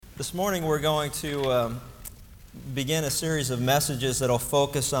This morning we're going to begin a series of messages that will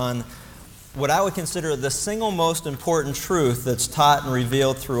focus on what I would consider the single most important truth that's taught and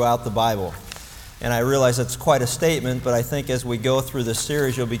revealed throughout the Bible. And I realize that's quite a statement, but I think as we go through this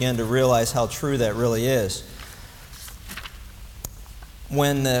series you'll begin to realize how true that really is.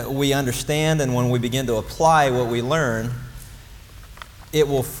 When we understand and when we begin to apply what we learn, it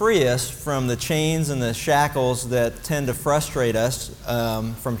will free us from the chains and the shackles that tend to frustrate us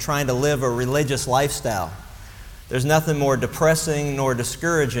from trying to live a religious lifestyle. There's nothing more depressing nor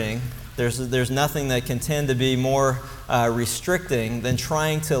discouraging. There's nothing that can tend to be more restricting than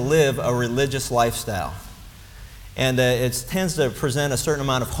trying to live a religious lifestyle. And it tends to present a certain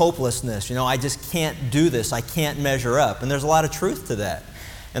amount of hopelessness. You know, I just can't do this. I can't measure up. And there's a lot of truth to that.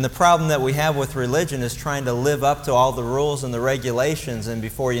 And the problem that we have with religion is trying to live up to all the rules and the regulations, and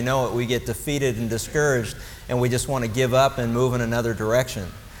before you know it, we get defeated and discouraged, and we just want to give up and move in another direction.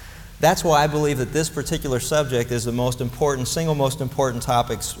 That's why I believe that this particular subject is the most important, single most important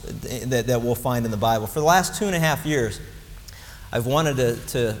topics that we'll find in the Bible. For the last 2.5 years, I've wanted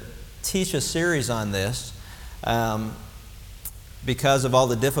to teach a series on this because of all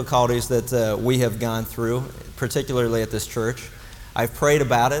the difficulties that we have gone through, particularly at this church. I've prayed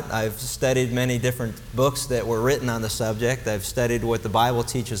about it. I've studied many different books that were written on the subject. I've studied what the Bible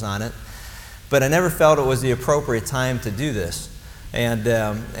teaches on it. But I never felt it was the appropriate time to do this. And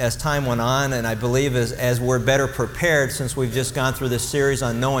as time went on, and I believe as we're better prepared since we've just gone through this series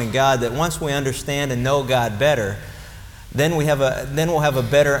on knowing God, that once we understand and know God better, then we'll have a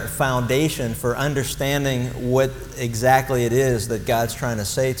better foundation for understanding what exactly it is that God's trying to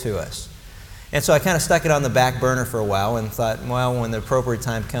say to us. And so I kind of stuck it on the back burner for a while and thought, well, when the appropriate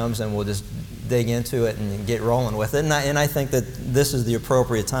time comes, then we'll just dig into it and get rolling with it. And I think that this is the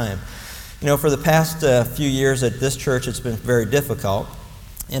appropriate time. You know, for the past few years at this church, it's been very difficult.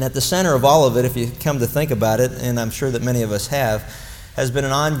 And at the center of all of it, if you come to think about it, and I'm sure that many of us have, has been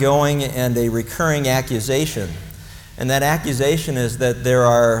an ongoing and a recurring accusation. And that accusation is that there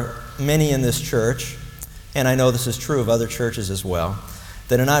are many in this church, and I know this is true of other churches as well,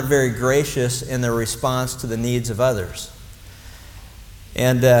 that are not very gracious in their response to the needs of others.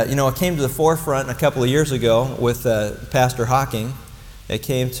 And, it came to the forefront a couple of years ago with Pastor Hawking. It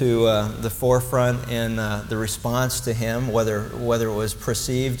came to the forefront in the response to him, whether it was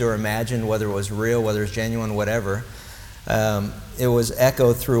perceived or imagined, whether it was real, whether it was genuine, whatever. It was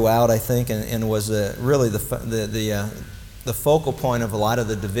echoed throughout, I think, and was really the focal point of a lot of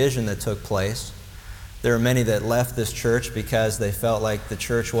the division that took place. There are many that left this church because they felt like the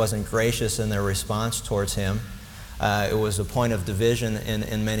church wasn't gracious in their response towards him. It was a point of division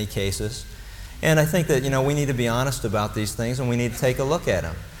in many cases. And I think that, we need to be honest about these things and we need to take a look at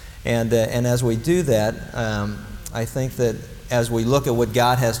them. And as we do that, I think that as we look at what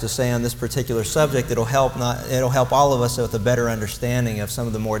God has to say on this particular subject, it'll help all of us with a better understanding of some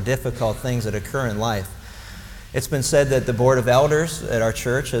of the more difficult things that occur in life. It's been said that the Board of Elders at our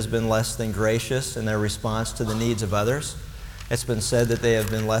church has been less than gracious in their response to the needs of others. It's been said that they have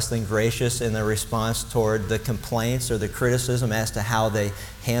been less than gracious in their response toward the complaints or the criticism as to how they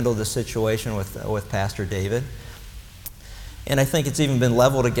handled the situation with Pastor David. And I think it's even been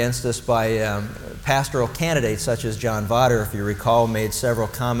leveled against us by pastoral candidates such as John Vodder, if you recall, made several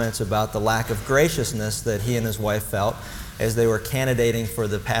comments about the lack of graciousness that he and his wife felt as they were candidating for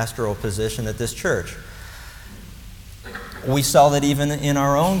the pastoral position at this church. We saw that even in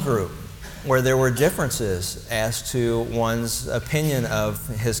our own group, where there were differences as to one's opinion of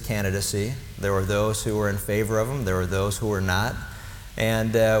his candidacy. There were those who were in favor of him, there were those who were not,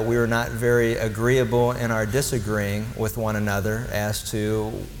 and we were not very agreeable in our disagreeing with one another as to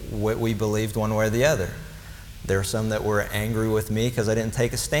what we believed one way or the other. There were some that were angry with me because I didn't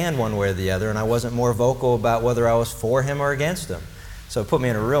take a stand one way or the other, and I wasn't more vocal about whether I was for him or against him. So it put me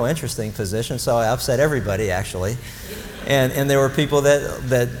in a real interesting position, so I upset everybody, actually. And there were people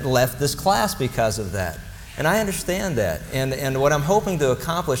that left this class because of that. And I understand that. And what I'm hoping to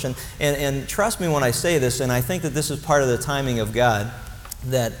accomplish, and trust me when I say this, and I think that this is part of the timing of God,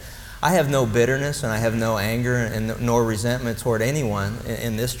 that I have no bitterness and I have no anger and nor resentment toward anyone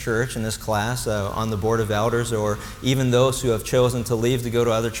in this church, in this class, on the Board of Elders, or even those who have chosen to leave to go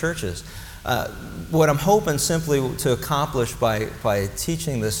to other churches. What I'm hoping simply to accomplish by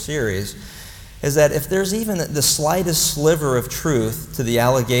teaching this series is that if there's even the slightest sliver of truth to the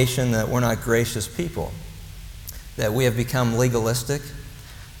allegation that we're not gracious people, that we have become legalistic,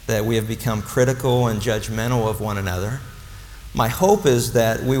 that we have become critical and judgmental of one another, my hope is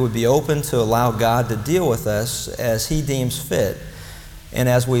that we would be open to allow God to deal with us as He deems fit. And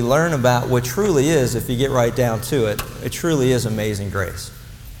as we learn about what truly is, if you get right down to it, it truly is amazing grace.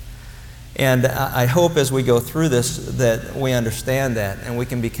 And I hope as we go through this that we understand that and we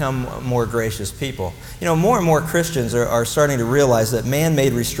can become more gracious people. You know, more and more Christians are starting to realize that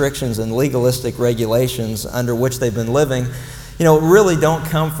man-made restrictions and legalistic regulations under which they've been living, you know, really don't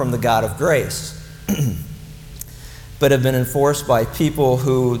come from the God of grace, but have been enforced by people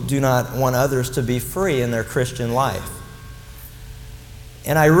who do not want others to be free in their Christian life.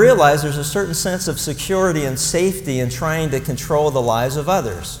 And I realize there's a certain sense of security and safety in trying to control the lives of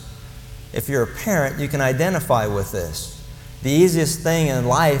others. If you're a parent, you can identify with this. The easiest thing in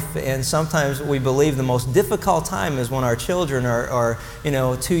life, and sometimes we believe the most difficult time, is when our children are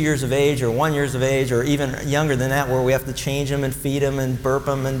 2 years of age or 1 year of age or even younger than that, where we have to change them and feed them and burp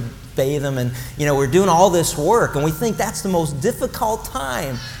them and bathe them. And, we're doing all this work, and we think that's the most difficult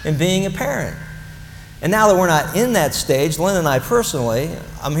time in being a parent. And now that we're not in that stage, Lynn and I personally,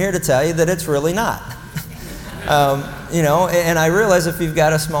 I'm here to tell you that it's really not. And I realize if you've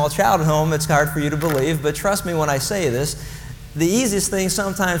got a small child at home, it's hard for you to believe, but trust me when I say this, the easiest thing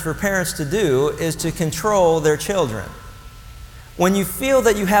sometimes for parents to do is to control their children. When you feel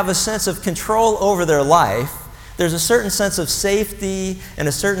that you have a sense of control over their life, there's a certain sense of safety and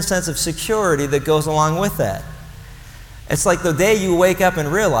a certain sense of security that goes along with that. It's like the day you wake up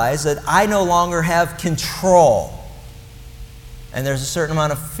and realize that I no longer have control. And there's a certain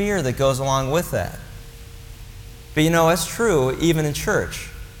amount of fear that goes along with that. But it's true even in church.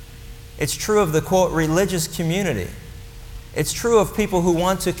 It's true of the, quote, religious community. It's true of people who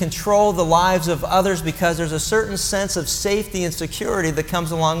want to control the lives of others because there's a certain sense of safety and security that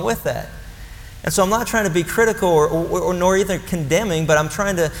comes along with that. And so I'm not trying to be critical or nor either condemning, but I'm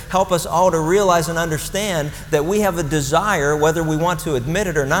trying to help us all to realize and understand that we have a desire, whether we want to admit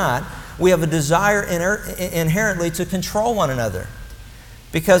it or not, we have a desire inherently to control one another.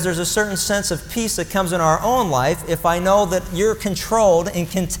 Because there's a certain sense of peace that comes in our own life if I know that you're controlled and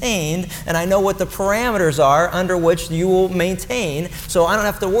contained, and I know what the parameters are under which you will maintain, so I don't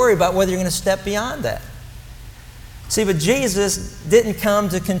have to worry about whether you're going to step beyond that. See, but Jesus didn't come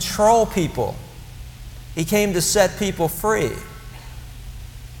to control people. He came to set people free.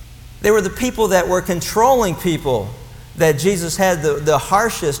 They were the people that were controlling people that Jesus had the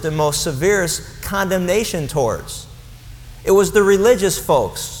harshest and most severest condemnation towards. It was the religious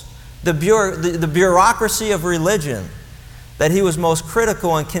folks, the bureaucracy of religion that he was most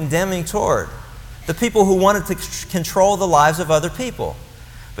critical and condemning toward. The people who wanted to control the lives of other people.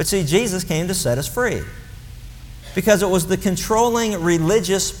 But see, Jesus came to set us free. Because it was the controlling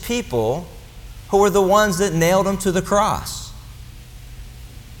religious people who were the ones that nailed him to the cross.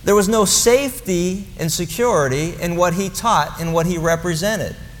 There was no safety and security in what he taught and what he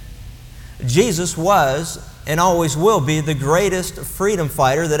represented. Jesus was and always will be the greatest freedom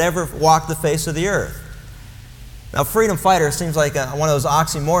fighter that ever walked the face of the earth. Now, freedom fighter seems like one of those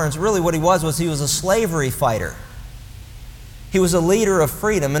oxymorons. Really what he was he was a slavery fighter. He was a leader of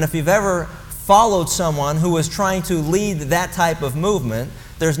freedom, and if you've ever followed someone who was trying to lead that type of movement,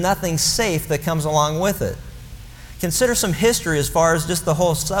 there's nothing safe that comes along with it. Consider some history as far as just the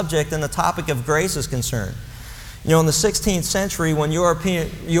whole subject and the topic of grace is concerned. In the 16th century, when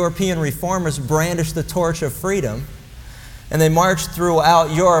European reformers brandished the torch of freedom, and they marched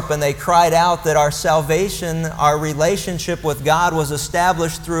throughout Europe and they cried out that our salvation, our relationship with God was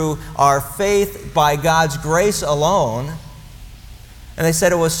established through our faith by God's grace alone. And they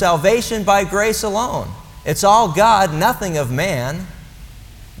said it was salvation by grace alone. It's all God, nothing of man.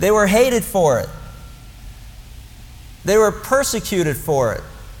 They were hated for it. They were persecuted for it.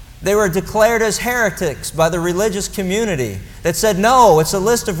 They were declared as heretics by the religious community that said, no, it's a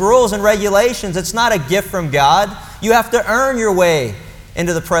list of rules and regulations. It's not a gift from God. You have to earn your way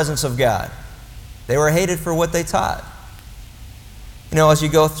into the presence of God. They were hated for what they taught. As you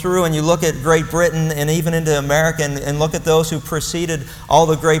go through and you look at Great Britain and even into America and look at those who preceded all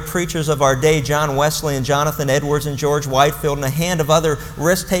the great preachers of our day, John Wesley and Jonathan Edwards and George Whitefield, and a hand of other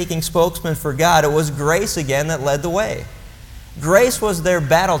risk-taking spokesmen for God, it was grace again that led the way. Grace was their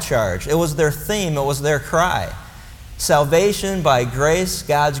battle charge. It was their theme. It was their cry. Salvation by grace,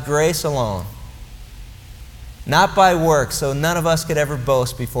 God's grace alone. Not by works, so none of us could ever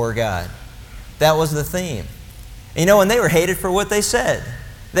boast before God. That was the theme. And they were hated for what they said.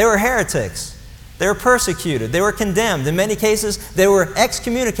 They were heretics. They were persecuted. They were condemned. In many cases, they were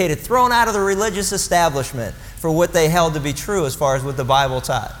excommunicated, thrown out of the religious establishment for what they held to be true as far as what the Bible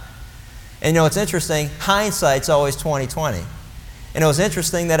taught. And it's interesting, hindsight's always 20/20. And it was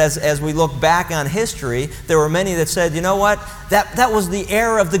interesting that as we look back on history, there were many that said, you know what, that was the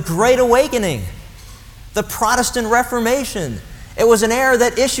era of the Great Awakening, the Protestant Reformation. It was an era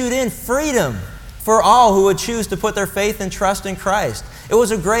that issued in freedom for all who would choose to put their faith and trust in Christ. It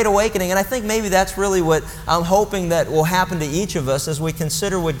was a great awakening, and I think maybe that's really what I'm hoping that will happen to each of us as we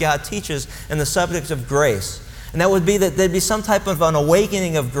consider what God teaches in the subject of grace. And that would be that there'd be some type of an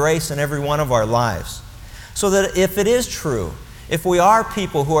awakening of grace in every one of our lives. So that if it is true, if we are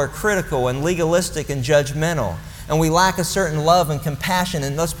people who are critical and legalistic and judgmental, and we lack a certain love and compassion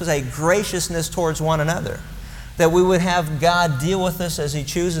and, let's say, graciousness towards one another, that we would have God deal with us as He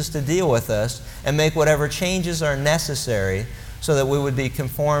chooses to deal with us and make whatever changes are necessary so that we would be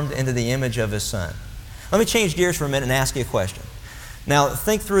conformed into the image of His Son. Let me change gears for a minute and ask you a question. Now,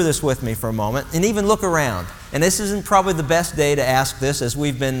 think through this with me for a moment and even look around. And this isn't probably the best day to ask this, as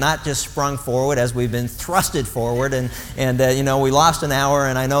we've been not just sprung forward, as we've been thrusted forward. And we lost an hour,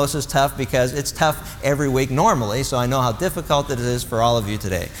 and I know this is tough because it's tough every week normally, so I know how difficult it is for all of you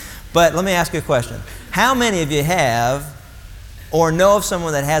today. But let me ask you a question. How many of you have or know of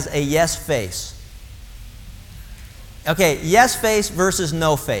someone that has a yes face? Okay, yes face versus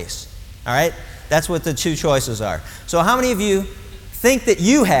no face. All right? That's what the two choices are. So how many of you think that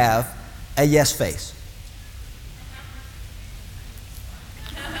you have a yes face?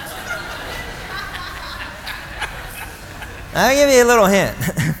 I'll give you a little hint.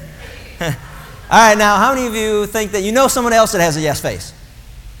 All right, now, how many of you think that you know someone else that has a yes face?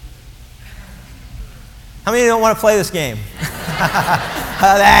 How many of you don't want to play this game?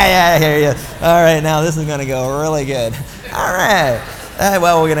 Yeah, I hear you. All right, now this is going to go really good. All right.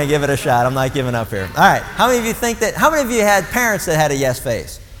 Well, we're going to give it a shot. I'm not giving up here. All right. How many of you had parents that had a yes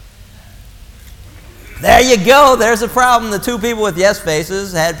face? There you go. There's a problem. The two people with yes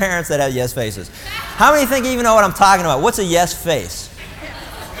faces had parents that had yes faces. How many think you even know what I'm talking about? What's a yes face?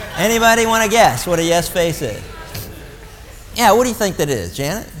 Anybody want to guess what a yes face is? Yeah, what do you think that is,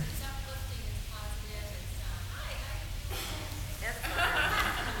 Janet?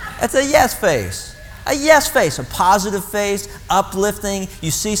 That's a yes face. A yes face, a positive face, uplifting. You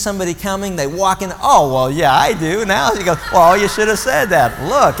see somebody coming, they walk in. Oh, well, yeah, I do. Now you go, well, you should have said that.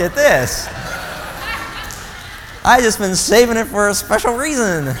 Look at this. I just been saving it for a special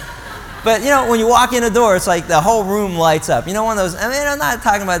reason. But, when you walk in the door, it's like the whole room lights up. You know, one of those, I'm not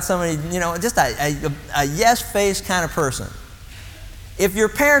talking about somebody, just a yes-face kind of person. If your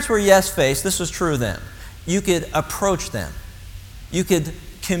parents were yes-face, this was true of them. You could approach them. You could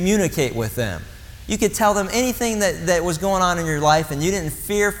communicate with them. You could tell them anything that was going on in your life, and you didn't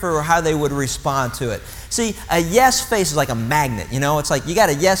fear for how they would respond to it. See, a yes face is like a magnet, It's like you got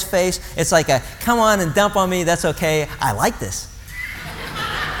a yes face. It's like a, come on and dump on me, that's okay. I like this.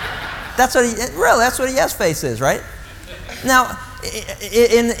 That's what a yes face is, right? Now,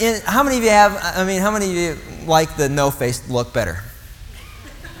 how many of you like the no face look better?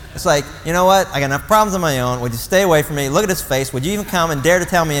 It's like, you know what? I got enough problems of my own. Would you stay away from me? Look at his face. Would you even come and dare to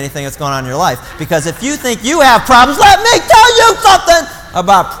tell me anything that's going on in your life? Because if you think you have problems, let me tell you something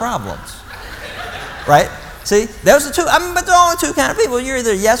about problems. Right? See, those are two. But there are only two kind of people. You're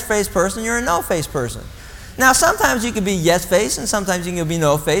either a yes-face person, you're a no-face person. Now, sometimes you can be yes-face, and sometimes you can be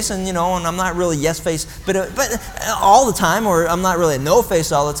no-face, and and I'm not really yes-face, but all the time, or I'm not really a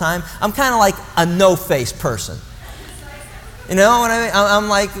no-face all the time. I'm kind of like a no-face person. You know what I mean? I'm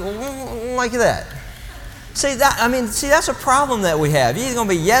like that. See, that's a problem that we have. You're either going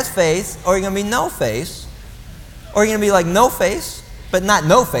to be yes-face, or you're going to be no-face, or you're going to be like no-face, but not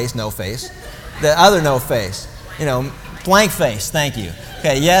no-face. The other no-face. Blank face, thank you.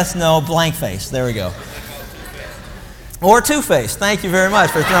 Okay, yes, no, blank face. There we go. Or two-face. Thank you very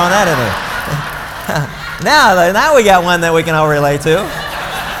much for throwing that in there. Now we got one that we can all relate to.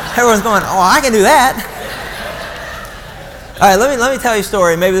 Everyone's going, oh, I can do that. All right, let me tell you a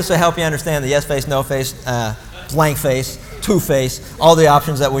story. Maybe this will help you understand the yes face, no face, blank face, two face, all the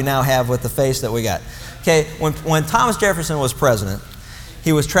options that we now have with the face that we got. Okay, when Thomas Jefferson was president,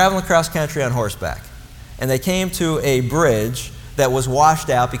 he was traveling across country on horseback, and they came to a bridge that was washed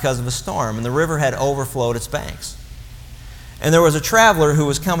out because of a storm, and the river had overflowed its banks. And there was a traveler who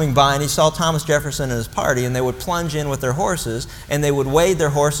was coming by, and he saw Thomas Jefferson and his party, and they would plunge in with their horses, and they would wade their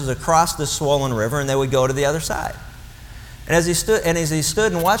horses across this swollen river, and they would go to the other side. And as he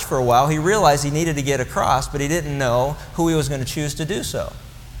stood and watched for a while, he realized he needed to get across, but he didn't know who he was going to choose to do so.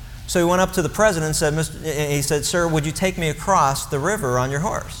 So he went up to the president and said, "Sir, would you take me across the river on your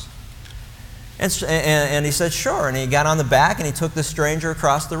horse?" And he said, "Sure." And he got on the back and he took the stranger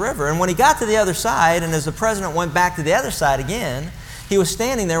across the river. And when he got to the other side, and as the president went back to the other side again, he was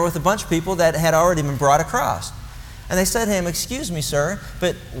standing there with a bunch of people that had already been brought across. And they said to him, "Excuse me, sir,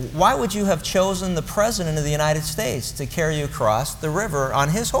 but why would you have chosen the President of the United States to carry you across the river on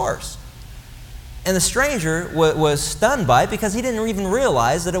his horse?" And the stranger was stunned by it because he didn't even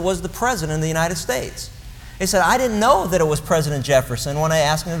realize that it was the President of the United States. He said, I didn't know that it was President Jefferson when I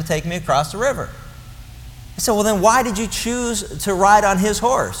asked him to take me across the river. He said, well, then why did you choose to ride on his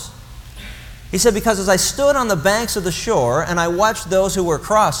horse? He said, because as I stood on the banks of the shore and I watched those who were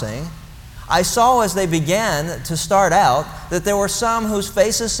crossing, I saw as they began to start out that there were some whose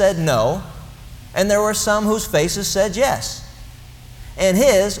faces said no, and there were some whose faces said yes. And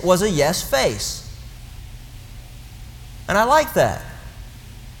his was a yes face. And I like that.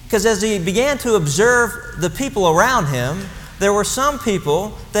 Because as he began to observe the people around him, there were some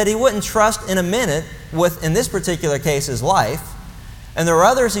people that he wouldn't trust in a minute with, in this particular case, his life. And there were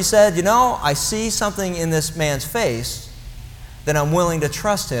others he said, you know, I see something in this man's face that I'm willing to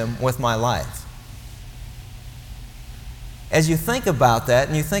trust him with my life. As you think about that,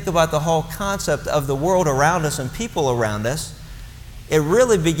 and you think about the whole concept of the world around us and people around us, it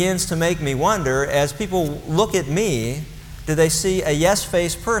really begins to make me wonder, as people look at me, do they see a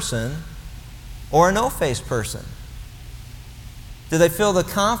yes-faced person or a no-faced person? Do they feel the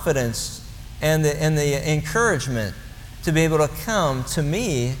confidence and the encouragement to be able to come to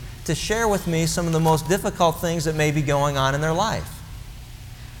me to share with me some of the most difficult things that may be going on in their life?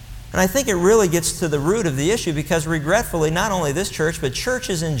 And I think it really gets to the root of the issue, because regretfully, not only this church, but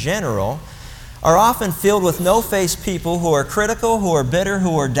churches in general are often filled with no-faced people who are critical, who are bitter,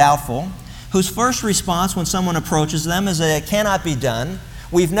 who are doubtful, whose first response when someone approaches them is that it cannot be done.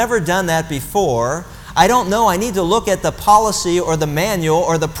 We've never done that before. I don't know. I need to look at the policy or the manual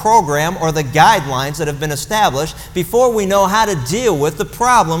or the program or the guidelines that have been established before we know how to deal with the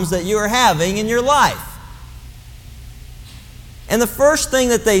problems that you are having in your life. And the first thing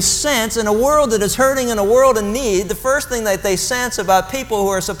that they sense in a world that is hurting, in a world in need, the first thing that they sense about people who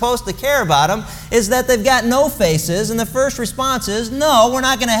are supposed to care about them is that they've got no faces, and the first response is, no, we're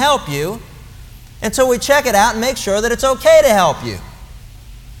not going to help you until we check it out and make sure that it's okay to help you.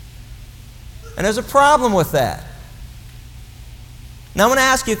 And there's a problem with that. Now I'm going to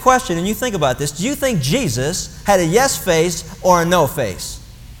ask you a question, and you think about this. Do you think Jesus had a yes face or a no face?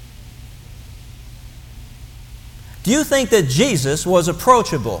 Do you think that Jesus was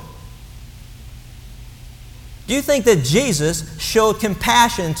approachable? Do you think that Jesus showed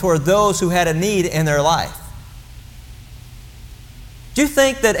compassion toward those who had a need in their life? Do you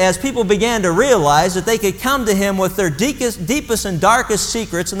think that as people began to realize that they could come to Him with their deepest and darkest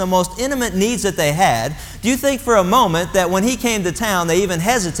secrets and the most intimate needs that they had, do you think for a moment that when He came to town they even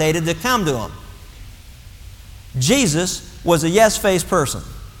hesitated to come to Him? Jesus was a yes-faced person.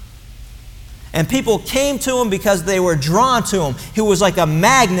 And people came to Him because they were drawn to Him. He was like a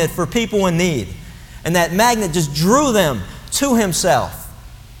magnet for people in need. And that magnet just drew them to Himself.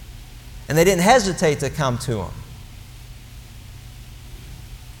 And they didn't hesitate to come to Him.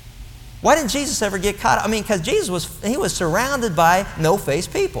 Why didn't Jesus ever get caught up? I mean, because Jesus was surrounded by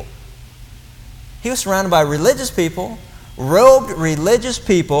no-faced people. He was surrounded by religious people, robed religious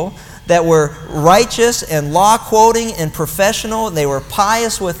people that were righteous and law-quoting and professional. They were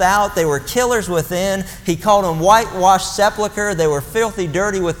pious without. They were killers within. He called them whitewashed sepulcher. They were filthy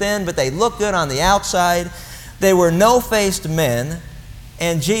dirty within, but they looked good on the outside. They were no-faced men,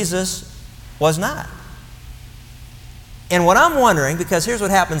 and Jesus was not. And what I'm wondering, because here's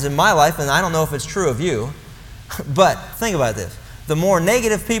what happens in my life, and I don't know if it's true of you, but think about this. The more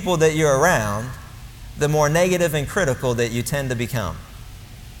negative people that you're around, the more negative and critical that you tend to become.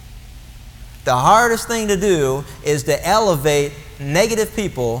 The hardest thing to do is to elevate negative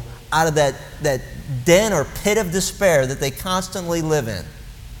people out of that den or pit of despair that they constantly live in,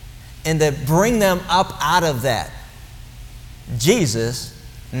 and to bring them up out of that. Jesus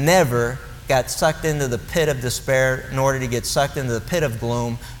never got sucked into the pit of despair, nor did He get sucked into the pit of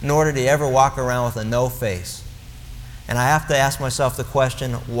gloom, nor did He ever walk around with a no face. And I have to ask myself the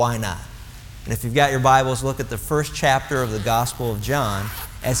question, why not? And if you've got your Bibles, look at the first chapter of the Gospel of John,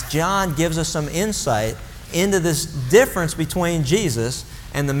 as John gives us some insight into this difference between Jesus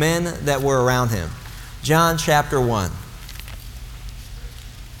and the men that were around Him. John chapter 1.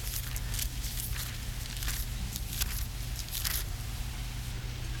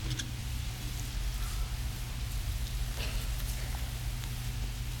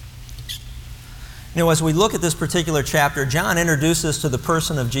 You know, as we look at this particular chapter, John introduces us to the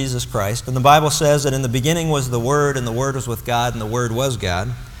person of Jesus Christ. And the Bible says that in the beginning was the Word, and the Word was with God, and the Word was God.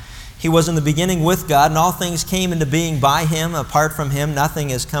 He was in the beginning with God, and all things came into being by Him. Apart from Him, nothing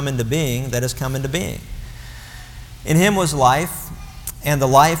has come into being that has come into being. In Him was life, and the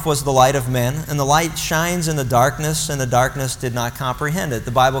life was the light of men. And the light shines in the darkness, and the darkness did not comprehend it.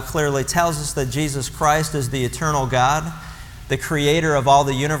 The Bible clearly tells us that Jesus Christ is the eternal God, the creator of all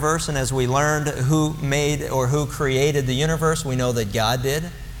the universe. And as we learned who made or who created the universe, we know that God did.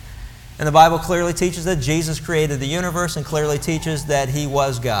 And the Bible clearly teaches that Jesus created the universe and clearly teaches that He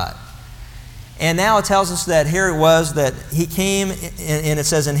was God. And now it tells us that here it was that He came, and it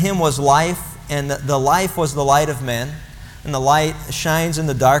says, in Him was life, and the life was the light of men. And the light shines in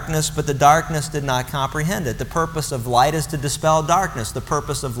the darkness, but the darkness did not comprehend it. The purpose of light is to dispel darkness. The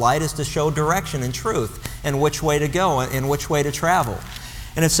purpose of light is to show direction and truth and which way to go and which way to travel.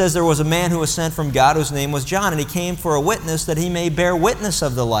 And it says there was a man who was sent from God whose name was John, and he came for a witness that he may bear witness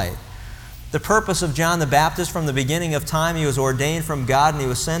of the light. The purpose of John the Baptist from the beginning of time, he was ordained from God and he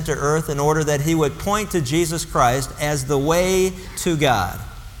was sent to earth in order that he would point to Jesus Christ as the way to God.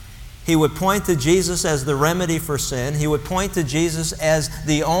 He would point to Jesus as the remedy for sin. He would point to Jesus as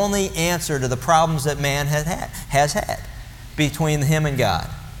the only answer to the problems that man has had between him and God.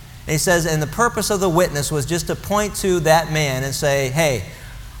 And he says, and the purpose of the witness was just to point to that man and say, hey,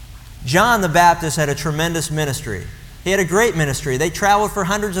 John the Baptist had a tremendous ministry. He had a great ministry. They traveled for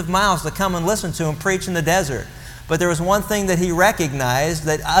hundreds of miles to come and listen to him preach in the desert. But there was one thing that he recognized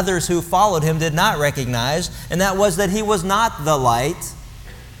that others who followed him did not recognize, and that was that he was not the light,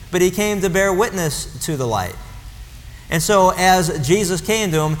 but he came to bear witness to the light. And so as Jesus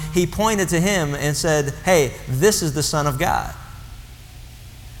came to him, he pointed to him and said, hey, this is the Son of God.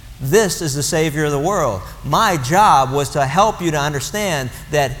 This is the Savior of the world. My job was to help you to understand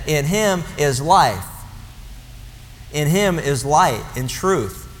that in Him is life. In Him is light and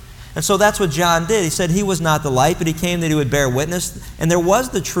truth. And so that's what John did. He said he was not the light, but he came that he would bear witness. And there was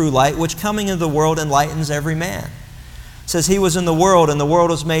the true light, which coming into the world enlightens every man. It says he was in the world, and the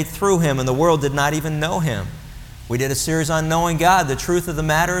world was made through him, and the world did not even know him. We did a series on knowing God. The truth of the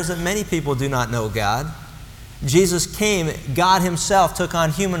matter is that many people do not know God. Jesus came, God Himself took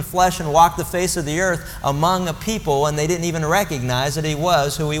on human flesh and walked the face of the earth among a people, and they didn't even recognize that He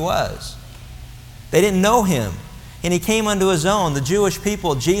was who He was. They didn't know Him. And He came unto His own, the Jewish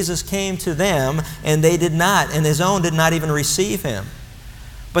people. Jesus came to them, and they did not, and His own did not even receive Him.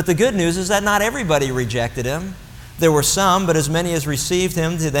 But the good news is that not everybody rejected Him. There were some, but as many as received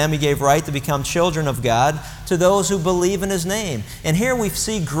Him, to them He gave right to become children of God, to those who believe in His name. And here we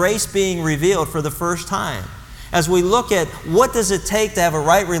see grace being revealed for the first time. As we look at what does it take to have a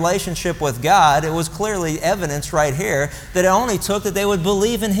right relationship with God, it was clearly evidence right here that it only took that they would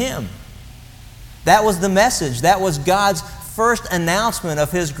believe in Him. That was the message. That was God's first announcement of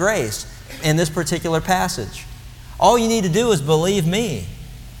His grace in this particular passage. All you need to do is believe me.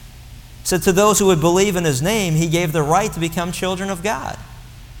 So to those who would believe in His name, He gave the right to become children of God,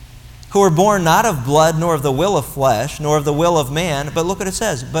 who were born not of blood, nor of the will of flesh, nor of the will of man, but look what it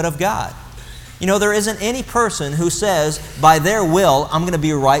says, but of God. You know, there isn't any person who says, by their will, I'm going to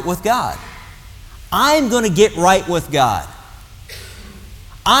be right with God. I'm going to get right with God.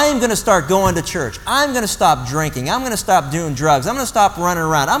 I'm going to start going to church. I'm going to stop drinking. I'm going to stop doing drugs. I'm going to stop running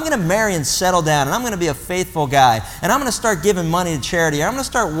around. I'm going to marry and settle down, and I'm going to be a faithful guy. And I'm going to start giving money to charity. Or I'm going to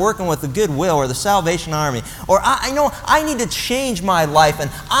start working with the Goodwill or the Salvation Army. Or I know I need to change my life,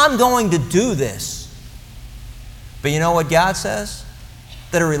 and I'm going to do this. But you know what God says?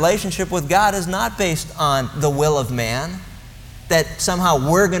 That a relationship with God is not based on the will of man. That somehow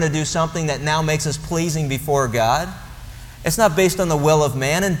we're going to do something that now makes us pleasing before God. It's not based on the will of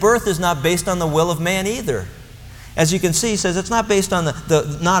man, and birth is not based on the will of man either. As you can see, he says it's not based on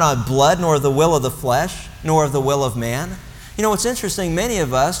not on blood, nor the will of the flesh, nor of the will of man. You know, it's interesting, many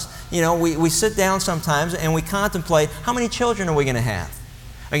of us, you know, we sit down sometimes and we contemplate, how many children are we going to have?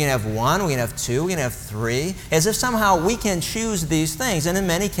 Are we going to have one? Are we going to have two? Are we going to have three? As if somehow we can choose these things. And in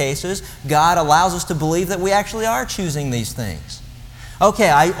many cases, God allows us to believe that we actually are choosing these things.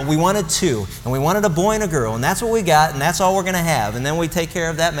 Okay, we wanted two, and we wanted a boy and a girl, and that's what we got, and that's all we're going to have. And then we take care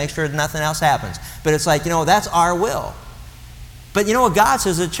of that, make sure nothing else happens. But it's like, you know, that's our will. But you know what God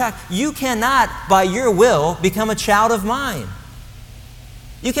says? Chuck, you cannot, by your will, become a child of mine.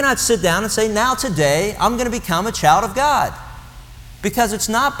 You cannot sit down and say, now today, I'm going to become a child of God. Because it's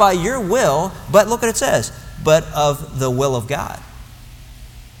not by your will, but look what it says, but of the will of God.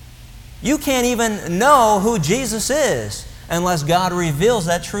 You can't even know who Jesus is unless God reveals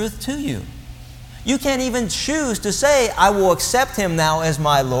that truth to you. You can't even choose to say, I will accept Him now as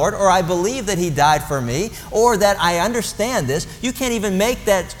my Lord, or I believe that He died for me, or that I understand this. You can't even make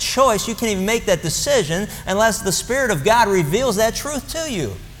that choice. You can't even make that decision unless the Spirit of God reveals that truth to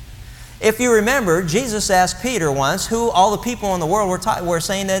you. If you remember, Jesus asked Peter once who all the people in the world were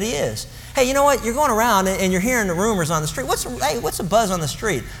saying that He is. Hey, you know what? You're going around and you're hearing the rumors on the street. What's the buzz on the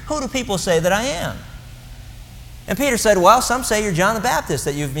street? Who do people say that I am? And Peter said, well, some say you're John the Baptist,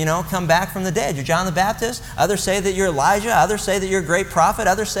 that you've, come back from the dead. You're John the Baptist. Others say that you're Elijah. Others say that you're a great prophet.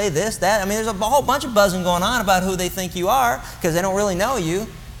 Others say this, that. I mean, there's a whole bunch of buzzing going on about who they think you are because they don't really know you.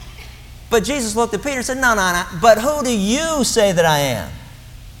 But Jesus looked at Peter and said, no, but who do you say that I am?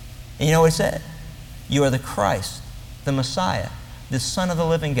 And you know what he said? You are the Christ, the Messiah, the Son of the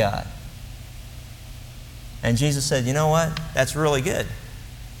living God. And Jesus said, you know what? That's really good.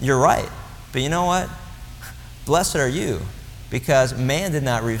 You're right. But you know what? Blessed are you, because man did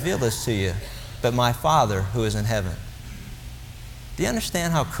not reveal this to you, but my Father who is in heaven. Do you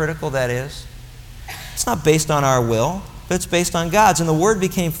understand how critical that is? It's not based on our will, but it's based on God's. And the Word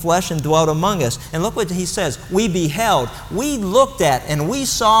became flesh and dwelt among us. And look what he says. We beheld, we looked at, and we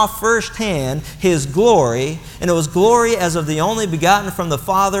saw firsthand His glory. And it was glory as of the only begotten from the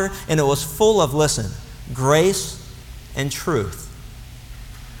Father. And it was full of, listen, grace and truth.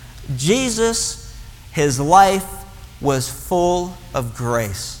 Jesus, His life was full of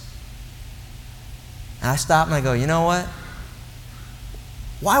grace. And I stop and I go, you know what?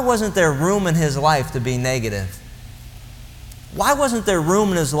 Why wasn't there room in His life to be negative? Why wasn't there room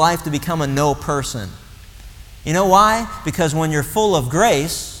in His life to become a no person? You know why? Because when you're full of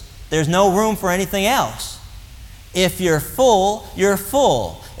grace, there's no room for anything else. If you're full, you're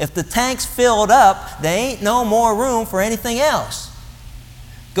full. If the tank's filled up, there ain't no more room for anything else.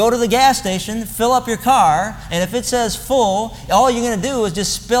 Go to the gas station, fill up your car, and if it says full, all you're going to do is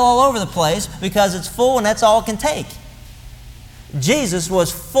just spill all over the place because it's full and that's all it can take. Jesus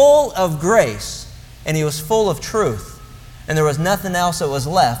was full of grace and He was full of truth. And there was nothing else that was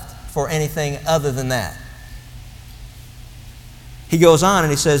left for anything other than that. He goes on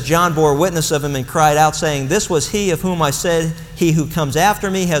and he says, John bore witness of Him and cried out, saying, this was He of whom I said, He who comes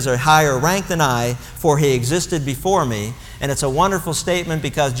after me has a higher rank than I, for He existed before me. And it's a wonderful statement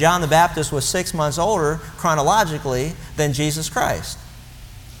because John the Baptist was 6 months older, chronologically, than Jesus Christ.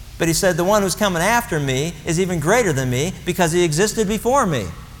 But he said, the one who's coming after me is even greater than me because He existed before me.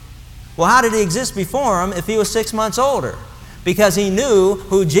 Well, how did He exist before Him if He was 6 months older? Because He knew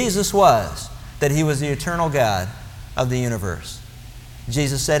who Jesus was, that He was the eternal God of the universe.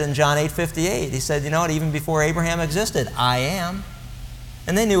 Jesus said in John 8:58, He said, you know what, even before Abraham existed, I am.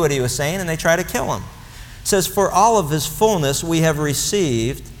 And they knew what He was saying, and they tried to kill Him. It says, for all of His fullness we have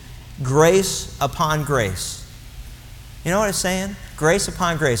received grace upon grace. You know what it's saying? Grace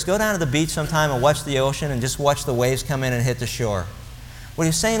upon grace. Go down to the beach sometime and watch the ocean and just watch the waves come in and hit the shore. What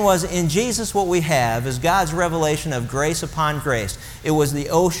He's saying was, in Jesus what we have is God's revelation of grace upon grace. It was the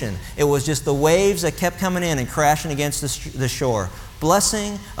ocean. It was just the waves that kept coming in and crashing against the shore.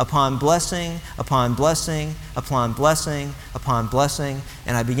 Blessing upon blessing upon blessing upon blessing upon blessing.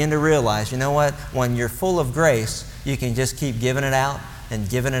 And I begin to realize, you know what? When you're full of grace, you can just keep giving it out and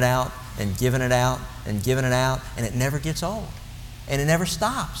giving it out and giving it out and giving it out, and it never gets old. And it never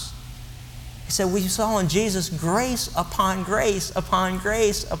stops. He said, we saw in Jesus grace upon grace upon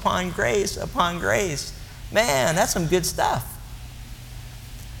grace upon grace upon grace. Man, that's some good stuff.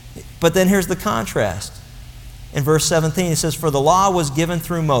 But then here's the contrast. In verse 17, he says, for the law was given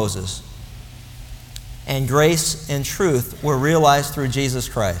through Moses, and grace and truth were realized through Jesus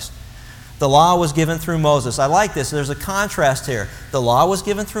Christ. The law was given through Moses. I like this. There's a contrast here. The law was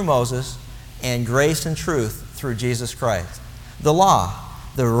given through Moses, and grace and truth through Jesus Christ. The law,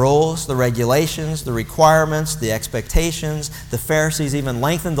 the rules, the regulations, the requirements, the expectations. The Pharisees even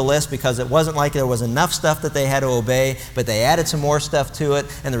lengthened the list because it wasn't like there was enough stuff that they had to obey, but they added some more stuff to it,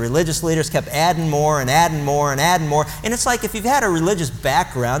 and the religious leaders kept adding more and adding more and adding more. And it's like if you've had a religious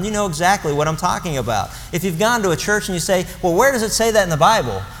background, you know exactly what I'm talking about. If you've gone to a church and you say, well, where does it say that in the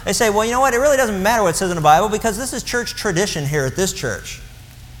Bible? They say, well, you know what, it really doesn't matter what it says in the Bible because this is church tradition here at this church.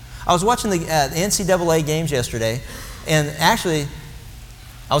 I was watching the NCAA games yesterday, and actually,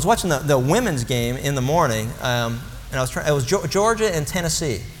 I was watching the women's game in the morning, and it was Georgia and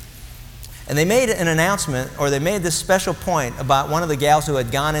Tennessee. And they made an announcement, or they made this special point about one of the gals who had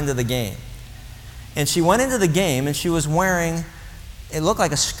gone into the game. And she went into the game, and she was wearing, it looked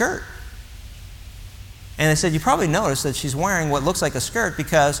like a skirt. And they said, you probably noticed that she's wearing what looks like a skirt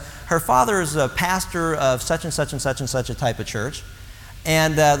because her father is a pastor of such and such and such and such a type of church.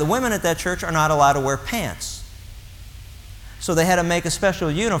 And the women at that church are not allowed to wear pants. So they had to make a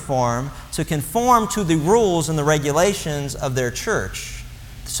special uniform to conform to the rules and the regulations of their church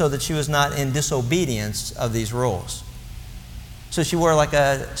so that she was not in disobedience of these rules. So she wore like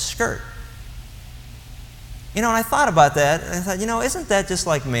a skirt. You know, and I thought about that, and I thought, you know, isn't that just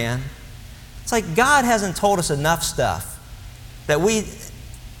like man? It's like God hasn't told us enough stuff that we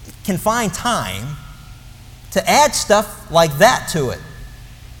can find time to add stuff like that to it.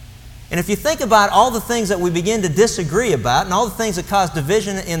 And if you think about all the things that we begin to disagree about and all the things that cause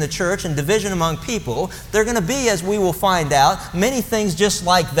division in the church and division among people, they're going to be, as we will find out, many things just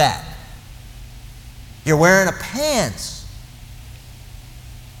like that. You're wearing a pants.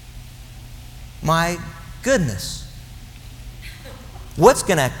 My goodness. What's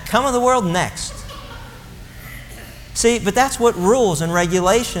going to come of the world next? See, but that's what rules and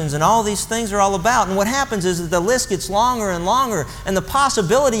regulations and all these things are all about. And what happens is that the list gets longer and longer, and the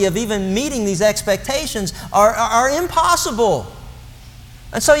possibility of even meeting these expectations are impossible.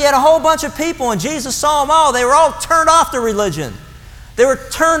 And so you had a whole bunch of people, and Jesus saw them all. They were all turned off to religion. They were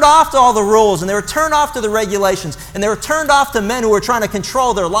turned off to all the rules, and they were turned off to the regulations, and they were turned off to men who were trying to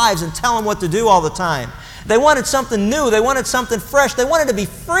control their lives and tell them what to do all the time. They wanted something new. They wanted something fresh. They wanted to be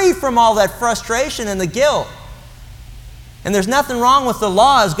free from all that frustration and the guilt. And there's nothing wrong with the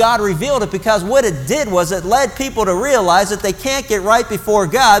law as God revealed it, because what it did was it led people to realize that they can't get right before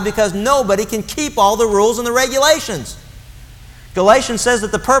God because nobody can keep all the rules and the regulations. Galatians says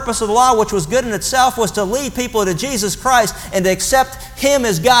that the purpose of the law, which was good in itself, was to lead people to Jesus Christ and to accept Him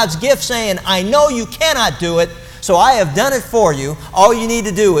as God's gift, saying, I know you cannot do it, so I have done it for you. All you need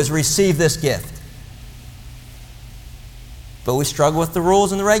to do is receive this gift. But we struggle with the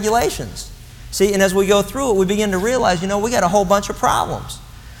rules and the regulations. See, and as we go through it, we begin to realize, we got a whole bunch of problems.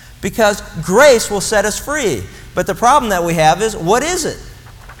 Because grace will set us free. But the problem that we have is, what is it?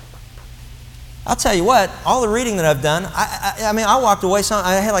 I'll tell you what, all the reading that I've done, I walked away,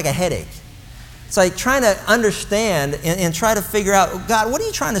 I had like a headache. It's like trying to understand and try to figure out, God, what are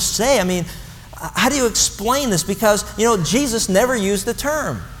you trying to say? How do you explain this? Because, Jesus never used the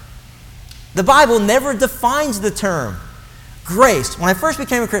term. The Bible never defines the term. Grace. When I first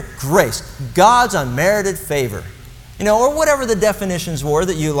became a Christian, grace, God's unmerited favor. Or whatever the definitions were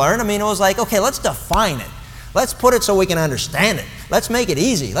that you learned. It was like, okay, let's define it. Let's put it so we can understand it. Let's make it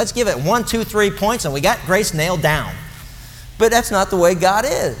easy. Let's give it 1, 2, 3 points and we got grace nailed down. But that's not the way God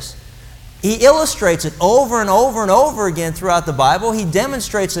is. He illustrates it over and over and over again throughout the Bible. He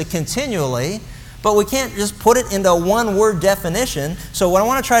demonstrates it continually, but we can't just put it into a one-word definition. So what I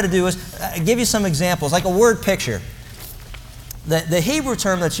want to try to do is give you some examples, like a word picture. The Hebrew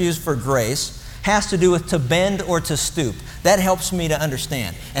term that's used for grace has to do with to bend or to stoop. That helps me to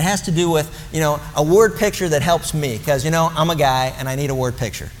understand. It has to do with, a word picture that helps me because, I'm a guy and I need a word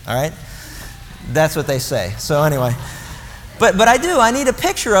picture, all right? That's what they say. So anyway, but I need a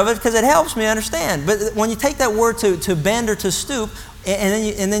picture of it because it helps me understand. But when you take that word to bend or to stoop,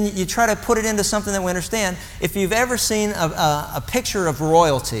 and then you try to put it into something that we understand, if you've ever seen a picture of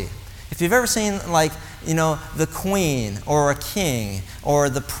royalty, if you've ever seen the queen or a king or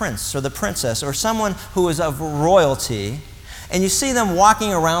the prince or the princess or someone who is of royalty, and you see them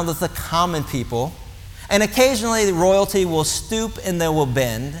walking around with the common people, and occasionally the royalty will stoop and they will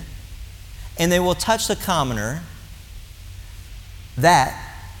bend, and they will touch the commoner,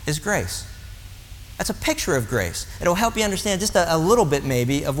 that is grace. That's a picture of grace. It'll help you understand just a little bit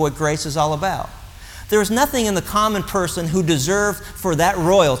maybe of what grace is all about. There is nothing in the common person who deserved for that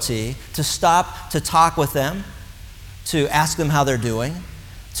royalty to stop to talk with them, to ask them how they're doing,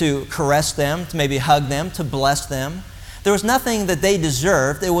 to caress them, to maybe hug them, to bless them. There was nothing that they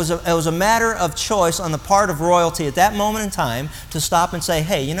deserved. It was a matter of choice on the part of royalty at that moment in time to stop and say,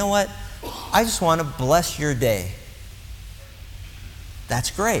 hey, you know what? I just want to bless your day.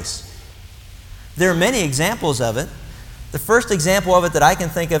 That's grace. There are many examples of it. The first example of it that I can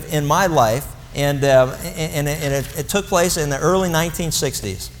think of in my life, and it took place in the early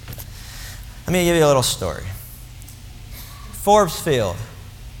 1960s. Let me give you a little story. Forbes Field,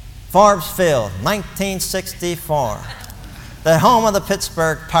 1964. The home of the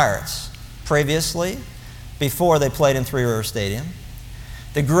Pittsburgh Pirates. Previously, before they played in Three River Stadium,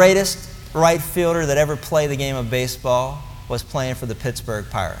 the greatest right fielder that ever played the game of baseball was playing for the Pittsburgh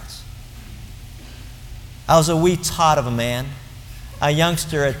Pirates. I was a wee tot of a man, a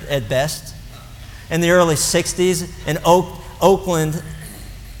youngster at best. In the early 60s in Oakland,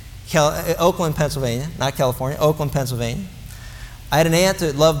 Pennsylvania, not California, Oakland, Pennsylvania. I had an aunt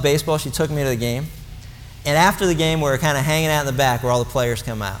that loved baseball. She took me to the game. And after the game, we were kind of hanging out in the back where all the players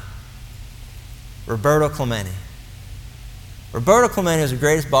come out. Roberto Clemente. Roberto Clemente was the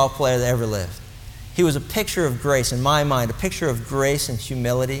greatest ball player that ever lived. He was a picture of grace in my mind, a picture of grace and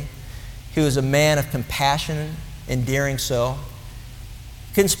humility. He was a man of compassion, endearing so.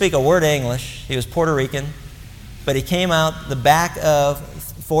 Couldn't speak a word of English. He was Puerto Rican. But he came out the back of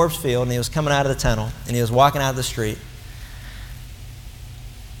Forbes Field, and he was coming out of the tunnel, and he was walking out the street.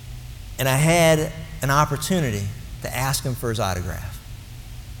 And I had an opportunity to ask him for his autograph.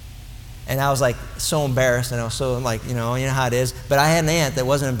 And I was so embarrassed, and I was so you know how it is. But I had an aunt that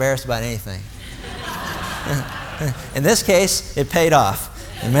wasn't embarrassed about anything. In this case, it paid off.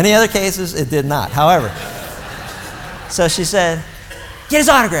 In many other cases, it did not. However, so she said, get his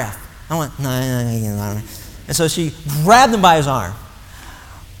autograph. I went, no. And so she grabbed him by his arm.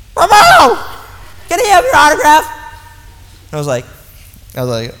 Roberto! can he have your autograph? I was like,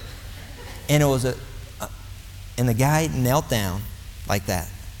 and it was and the guy knelt down like that,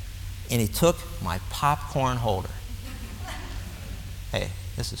 and he took my popcorn holder. Hey,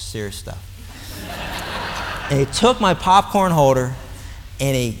 this is serious stuff. And he took my popcorn holder,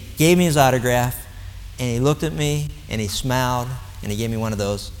 and he gave me his autograph, and he looked at me, and he smiled, and he gave me one of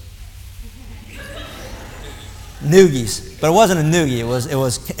those noogies. But it wasn't a noogie. It was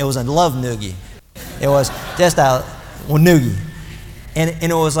a love noogie. It was just a noogie. And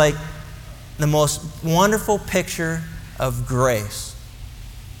it was like the most wonderful picture of grace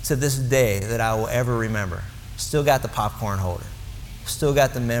to this day that I will ever remember. Still got the popcorn holder. Still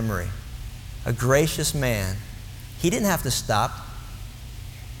got the memory. A gracious man. He didn't have to stop.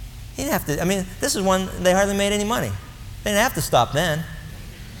 He didn't have to. I mean, this is when they hardly made any money. They didn't have to stop then.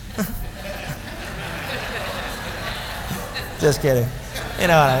 Just kidding. You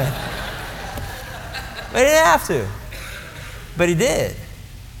know what I mean? But he didn't have to. But he did.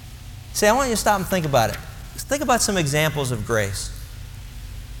 See, I want you to stop and think about it. Think about some examples of grace.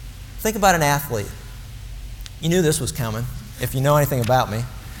 Think about an athlete. You knew this was coming, if you know anything about me.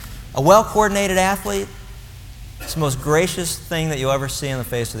 A well-coordinated athlete, it's the most gracious thing that you'll ever see on the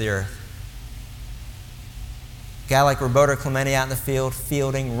face of the earth. A guy like Roberto Clemente out in the field,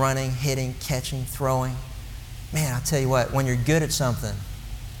 fielding, running, hitting, catching, throwing. Man, I'll tell you what, when you're good at something,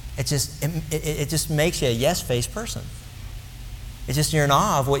 it just makes you a yes-faced person. It's just you're in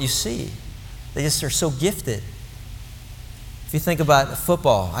awe of what you see. They just are so gifted. If you think about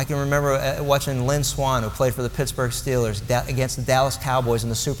football, I can remember watching Lynn Swann, who played for the Pittsburgh Steelers, against the Dallas Cowboys in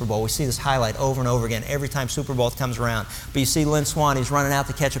the Super Bowl. We see this highlight over and over again every time Super Bowl comes around. But you see Lynn Swann, he's running out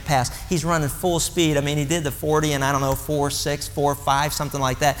to catch a pass. He's running full speed. I mean, he did the 40 in, 4.6, 4.5, something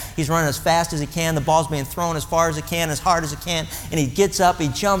like that. He's running as fast as he can. The ball's being thrown as far as it can, as hard as it can. And he gets up, he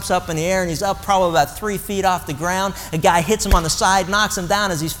jumps up in the air, and he's up probably about 3 feet off the ground. A guy hits him on the side, knocks him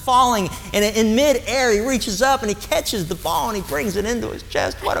down as he's falling. And in mid-air, he reaches up and he catches the ball and he brings it into his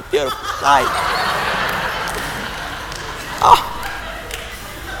chest. What a beautiful sight. Oh,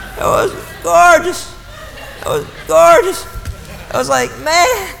 it was gorgeous. It was gorgeous. I was like,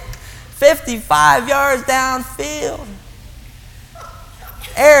 man, 55 yards downfield.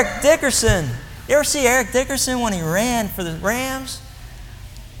 Eric Dickerson. You ever see Eric Dickerson when he ran for the Rams?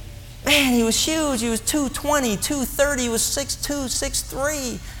 Man, he was huge. He was 220, 230. He was 6'2",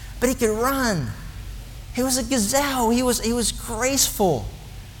 6'3", but he could run. He was a gazelle. He was graceful.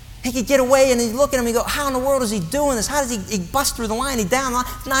 He could get away, and he'd look at him and go, how in the world is he doing this? How does he bust through the line? He's down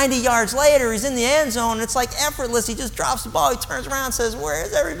 90 yards later. He's in the end zone, and it's like effortless. He just drops the ball. He turns around and says, where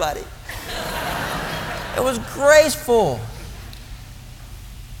is everybody? It was graceful.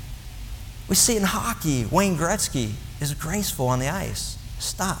 We see it in hockey. Wayne Gretzky is graceful on the ice.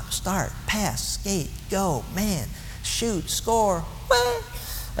 Stop, start, pass, skate, go, man, shoot, score. Well,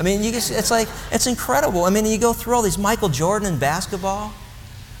 I mean, it's incredible. I mean, you go through all these. Michael Jordan in basketball,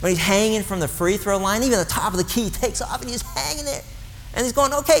 when he's hanging from the free throw line, even at the top of the key, he takes off and he's hanging there. And he's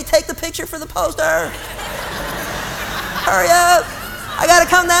going, okay, take the picture for the poster. Hurry up. I got to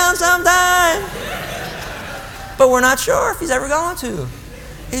come down sometime. But we're not sure if he's ever going to.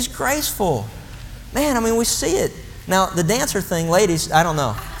 He's graceful. Man, I mean, we see it. Now, the dancer thing, ladies, I don't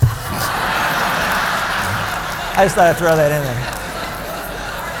know. I just thought I'd throw that in there.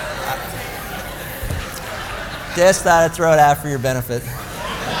 Just thought I'd throw it out for your benefit.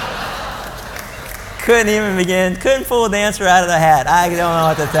 Couldn't even begin. Couldn't pull a dancer out of the hat. I don't know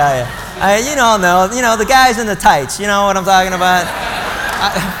what to tell you. You all know. You know, the guys in the tights. You know what I'm talking about?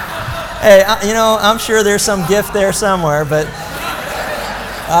 You know, I'm sure there's some gift there somewhere, but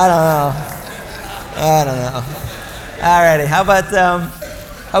I don't know. All righty. How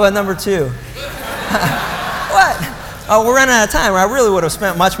about number 2? What? Oh, we're running out of time. I really would have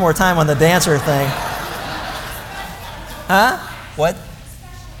spent much more time on the dancer thing. Huh? What?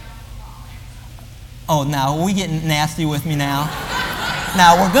 Oh, now, are we getting nasty with me now?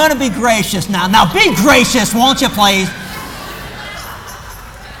 Now, we're going to be gracious now. Now, be gracious, won't you, please?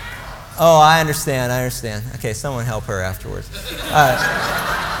 Oh, I understand. Okay, someone help her afterwards.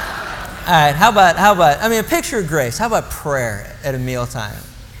 All right, how about, I mean, a picture of grace. How about prayer at a mealtime?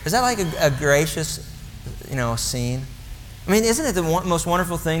 Is that like a gracious, scene? I mean, isn't it the most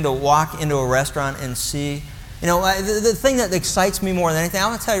wonderful thing to walk into a restaurant and see? The thing that excites me more than anything, I'm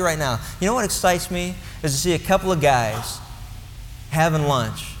going to tell you right now, you know what excites me? Is to see a couple of guys having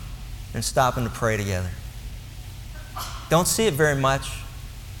lunch and stopping to pray together. Don't see it very much,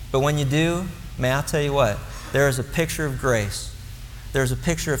 but when you do, may I tell you what? There is a picture of grace. There's a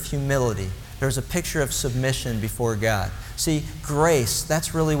picture of humility. There's a picture of submission before God. See, grace,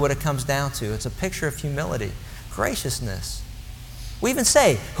 that's really what it comes down to. It's a picture of humility, graciousness. We even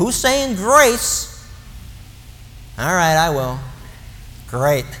say, who's saying grace? All right, I will.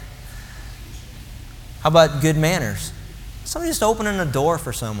 Great. How about good manners? Somebody just opening a door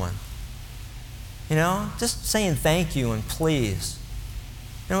for someone. Just saying thank you and please.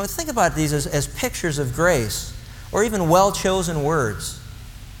 Think about these as pictures of grace, or even well-chosen words.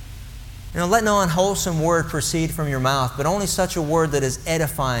 Let no unwholesome word proceed from your mouth, but only such a word that is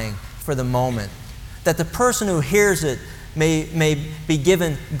edifying for the moment, that the person who hears it may be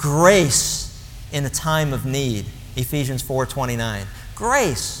given grace in a time of need. Ephesians 4:29.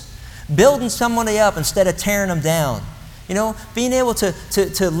 Grace. Building somebody up instead of tearing them down. Being able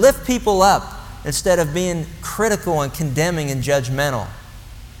to lift people up instead of being critical and condemning and judgmental.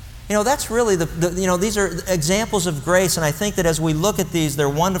 That's really these are examples of grace, and I think that as we look at these, they're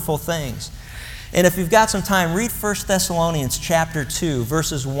wonderful things. And if you've got some time, read 1 Thessalonians chapter 2,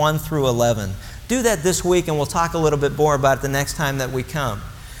 verses 1 through 11. Do that this week, and we'll talk a little bit more about it the next time that we come.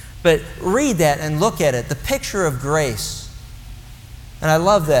 But read that and look at it, the picture of grace. And I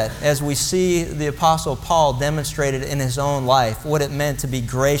love that as we see the Apostle Paul demonstrated in his own life what it meant to be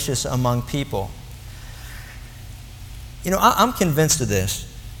gracious among people. I'm convinced of this,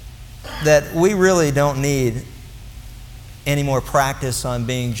 that we really don't need any more practice on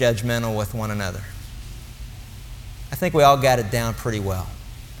being judgmental with one another. I think we all got it down pretty well.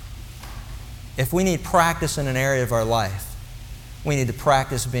 If we need practice in an area of our life, we need to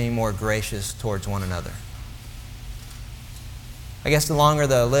practice being more gracious towards one another. I guess the longer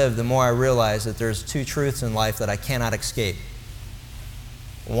that I live, the more I realize that there's two truths in life that I cannot escape.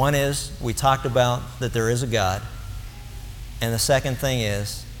 One is, we talked about that there is a God. And the second thing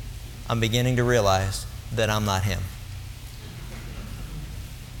is, I'm beginning to realize that I'm not Him.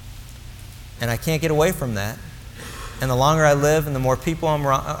 And I can't get away from that. And the longer I live and the more people I'm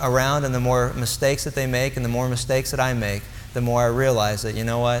around and the more mistakes that they make and the more mistakes that I make, the more I realize that, you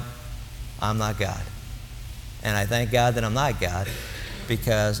know what? I'm not God. And I thank God that I'm not God,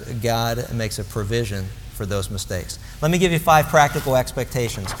 because God makes a provision for those mistakes. Let me give you 5 practical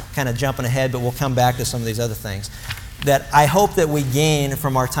expectations, kind of jumping ahead, but we'll come back to some of these other things that I hope that we gain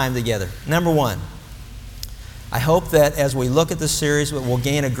from our time together. Number 1, I hope that as we look at this series, we'll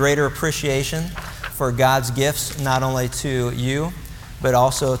gain a greater appreciation for God's gifts, not only to you, but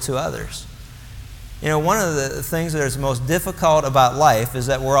also to others. One of the things that is most difficult about life is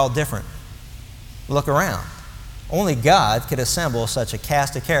that we're all different. Look around. Only God could assemble such a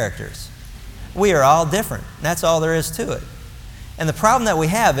cast of characters. We are all different. That's all there is to it. And the problem that we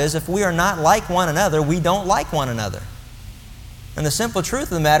have is if we are not like one another, we don't like one another. And the simple truth of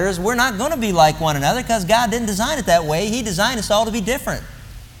the matter is we're not going to be like one another because God didn't design it that way. He designed us all to be different.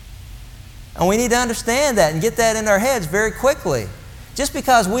 And we need to understand that and get that in our heads very quickly. Just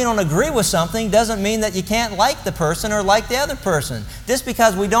because we don't agree with something doesn't mean that you can't like the person or like the other person. Just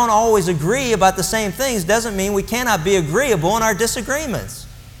because we don't always agree about the same things doesn't mean we cannot be agreeable in our disagreements.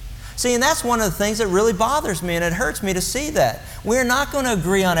 See, and that's one of the things that really bothers me, and it hurts me to see that. We're not going to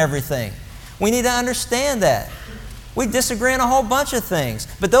agree on everything. We need to understand that. We disagree on a whole bunch of things,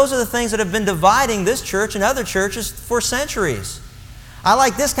 but those are the things that have been dividing this church and other churches for centuries. I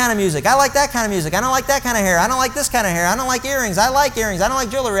like this kind of music. I like that kind of music. I don't like that kind of hair. I don't like this kind of hair. I don't like earrings. I like earrings. I don't like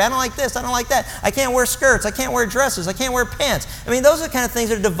jewelry. I don't like this. I don't like that. I can't wear skirts. I can't wear dresses. I can't wear pants. I mean, those are the kind of things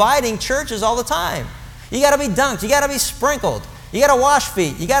that are dividing churches all the time. You got to be dunked. You got to be sprinkled. You got to wash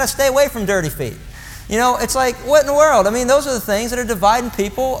feet. You got to stay away from dirty feet. It's like, what in the world? I mean, those are the things that are dividing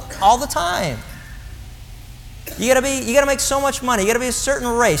people all the time. You got to make so much money. You got to be a certain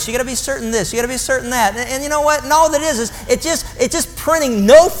race. You got to be certain this. You got to be certain that. And you know what? And all that is it's just printing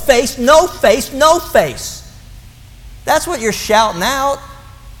no face, no face, no face. That's what you're shouting out.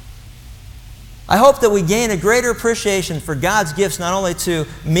 I hope that we gain a greater appreciation for God's gifts not only to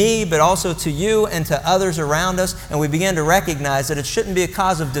me, but also to you and to others around us, and we begin to recognize that it shouldn't be a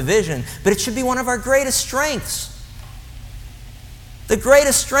cause of division, but it should be one of our greatest strengths. The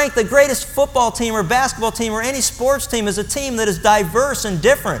greatest strength, the greatest football team or basketball team or any sports team is a team that is diverse and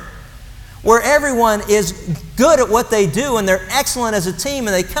different, where everyone is good at what they do and they're excellent as a team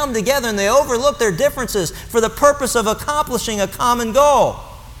and they come together and they overlook their differences for the purpose of accomplishing a common goal.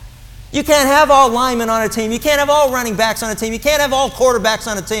 You can't have all linemen on a team. You can't have all running backs on a team. You can't have all quarterbacks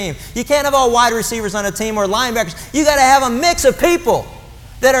on a team. You can't have all wide receivers on a team or linebackers. You got to have a mix of people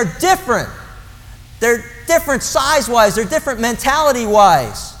that are different. They're different size-wise. They're different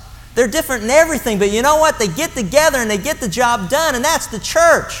mentality-wise. They're different in everything. But you know what? They get together and they get the job done, and that's the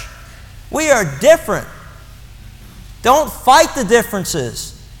church. We are different. Don't fight the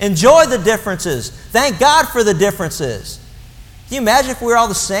differences. Enjoy the differences. Thank God for the differences. Can you imagine if we were all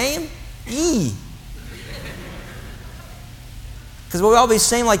the same? Because we'll all be the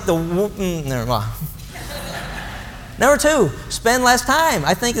same like the... Never mind. Number 2, spend less time.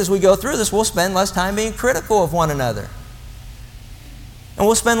 I think as we go through this, we'll spend less time being critical of one another. And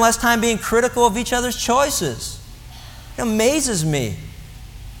we'll spend less time being critical of each other's choices. It amazes me.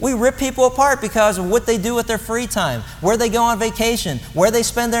 We rip people apart because of what they do with their free time, where they go on vacation, where they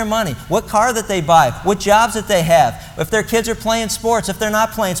spend their money, what car that they buy, what jobs that they have, if their kids are playing sports, if they're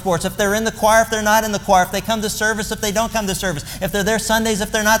not playing sports, if they're in the choir, if they're not in the choir, if they come to service, if they don't come to service, if they're there Sundays,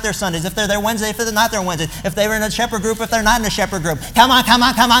 if they're not there Sundays, if they're there Wednesday, if they're not there Wednesday, if they were in a shepherd group, if they're not in a shepherd group. Come on, come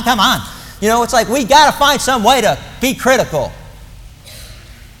on, come on, come on. You know, it's like we got to find some way to be critical.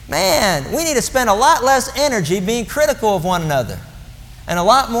 Man, we need to spend a lot less energy being critical of one another. And a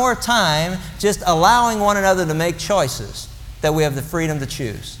lot more time just allowing one another to make choices that we have the freedom to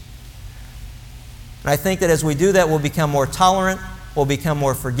choose. And I think that as we do that, we'll become more tolerant, we'll become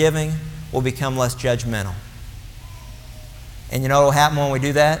more forgiving, we'll become less judgmental. And you know what will happen when we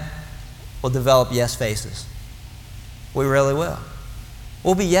do that? We'll develop yes faces. We really will.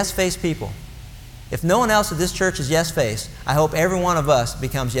 We'll be yes face people. If no one else at this church is yes face, I hope every one of us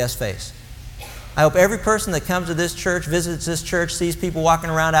becomes yes face. I hope every person that comes to this church, visits this church, sees people walking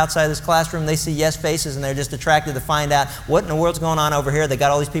around outside this classroom, they see yes faces and they're just attracted to find out what in the world's going on over here. They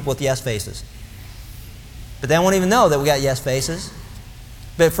got all these people with yes faces. But they won't even know that we got yes faces.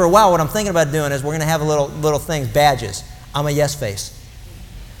 But for a while, what I'm thinking about doing is we're going to have little things, badges. I'm a yes face.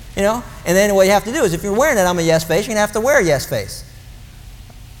 You know? And then what you have to do is if you're wearing it, I'm a yes face, you're going to have to wear a yes face.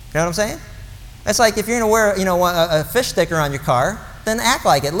 You know what I'm saying? It's like if you're going to wear, a fish sticker on your car, then act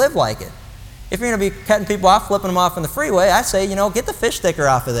like it, live like it. If you're going to be cutting people off, flipping them off on the freeway, I say, get the fish sticker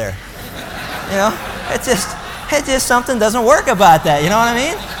off of there. It just something doesn't work about that. You know what I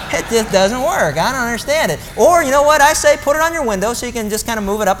mean? It just doesn't work. I don't understand it. Or, you know what? I say put it on your window so you can just kind of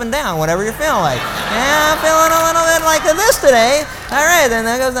move it up and down, whatever you're feeling like. Yeah, I'm feeling a little bit like this today. All right, then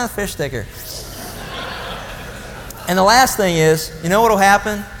there goes that fish sticker. And the last thing is, you know what will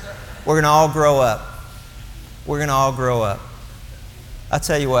happen? We're going to all grow up. We're going to all grow up. I'll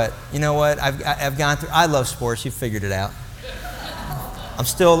tell you what. You know what? I've gone through. I love sports. You figured it out. I'm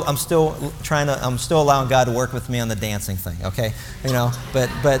still allowing God to work with me on the dancing thing. Okay,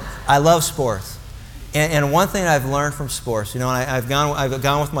 But I love sports. And one thing I've learned from sports, I've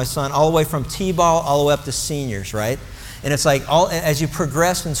gone with my son all the way from t-ball all the way up to seniors, right? And it's like as you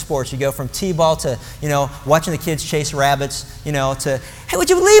progress in sports, you go from t-ball to, watching the kids chase rabbits, to, hey, would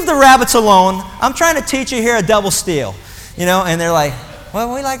you leave the rabbits alone? I'm trying to teach you here a double steal, and they're like,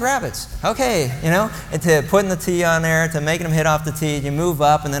 well, we like rabbits. Okay, and to putting the tee on there, to making them hit off the tee, you move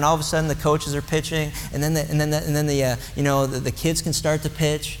up, and then all of a sudden the coaches are pitching, and then the kids can start to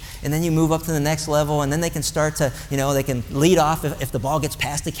pitch. And then you move up to the next level, and then they can start to, they can lead off if the ball gets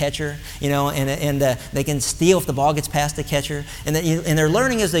past the catcher, and they can steal if the ball gets past the catcher. And they're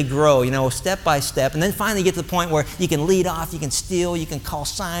learning as they grow, step by step. And then finally get to the point where you can lead off, you can steal, you can call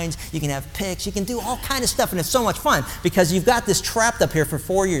signs, you can have picks, you can do all kind of stuff. And it's so much fun because you've got this trapped up here for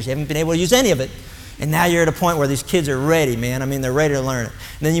 4 years. You haven't been able to use any of it. And now you're at a point where these kids are ready, man. I mean, they're ready to learn it.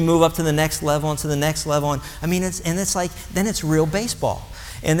 And then you move up to the next level and to the next level. And it's like, then it's real baseball.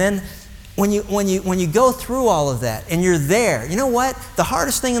 And then when you go through all of that and you're there, you know what? The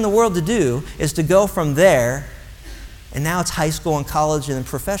hardest thing in the world to do is to go from there, and now it's high school and college and then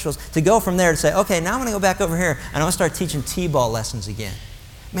professionals, to go from there to say, okay, now I'm going to go back over here and I'm going to start teaching t-ball lessons again.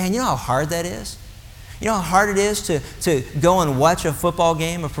 Man, you know how hard that is? You know how hard it is to go and watch a football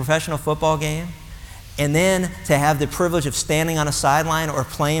game, a professional football game? And then to have the privilege of standing on a sideline or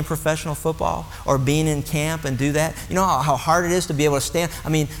playing professional football or being in camp and do that. You know how hard it is to be able to stand? I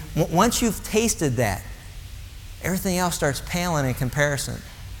mean, once you've tasted that, everything else starts paling in comparison.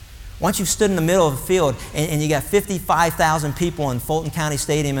 Once you've stood in the middle of the field and you got 55,000 people in Fulton County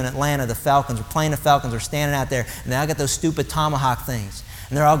Stadium in Atlanta, the Falcons are playing the Falcons, are standing out there, and they all got those stupid tomahawk things.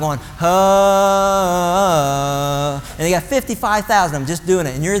 And they're all going, and they got 55,000 of them just doing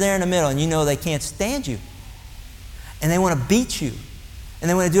it. And you're there in the middle, and you know they can't stand you. And they want to beat you. And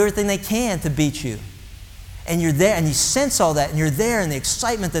they want to do everything they can to beat you. And you're there, and you sense all that, and you're there, and the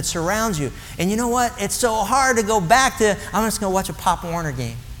excitement that surrounds you. And you know what? It's so hard to go back to, I'm just going to watch a Pop Warner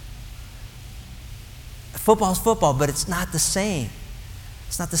game. Football's football, but it's not the same.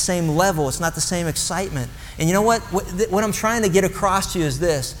 It's not the same level. It's not the same excitement. And you know what? What I'm trying to get across to you is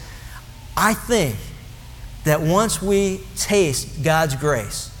this. I think that once we taste God's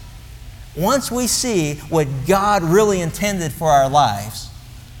grace, once we see what God really intended for our lives,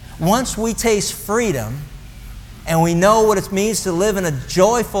 once we taste freedom and we know what it means to live in a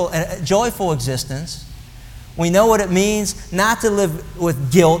joyful existence, We know what it means not to live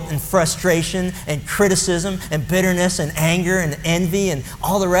with guilt and frustration and criticism and bitterness and anger and envy and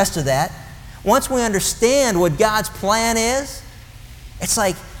all the rest of that. Once we understand what God's plan is, it's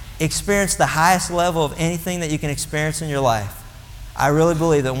like experience the highest level of anything that you can experience in your life. I really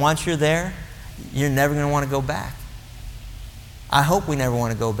believe that once you're there, you're never going to want to go back. I hope we never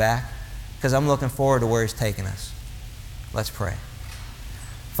want to go back, because I'm looking forward to where He's taking us. Let's pray.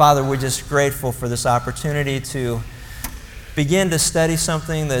 Father, we're just grateful for this opportunity to begin to study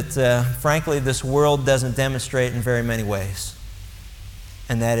something that, frankly, this world doesn't demonstrate in very many ways,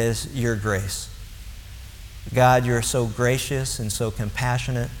 and that is your grace. God, you're so gracious and so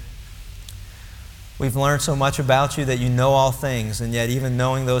compassionate. We've learned so much about you, that you know all things, and yet even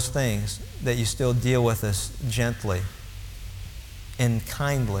knowing those things, that you still deal with us gently and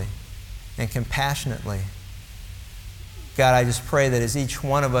kindly and compassionately. God, I just pray that as each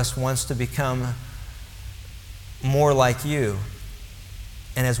one of us wants to become more like you,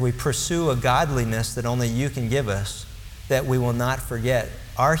 and as we pursue a godliness that only you can give us, that we will not forget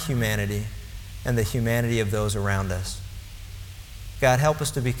our humanity and the humanity of those around us. God, help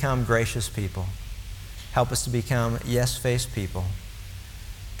us to become gracious people. Help us to become yes-faced people.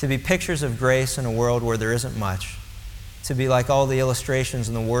 To be pictures of grace in a world where there isn't much. To be like all the illustrations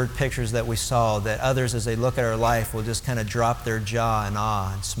and the word pictures that we saw, that others, as they look at our life, will just kind of drop their jaw in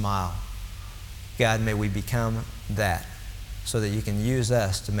awe and smile. God, may we become that, so that you can use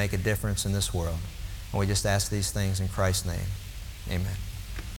us to make a difference in this world. And we just ask these things in Christ's name. Amen.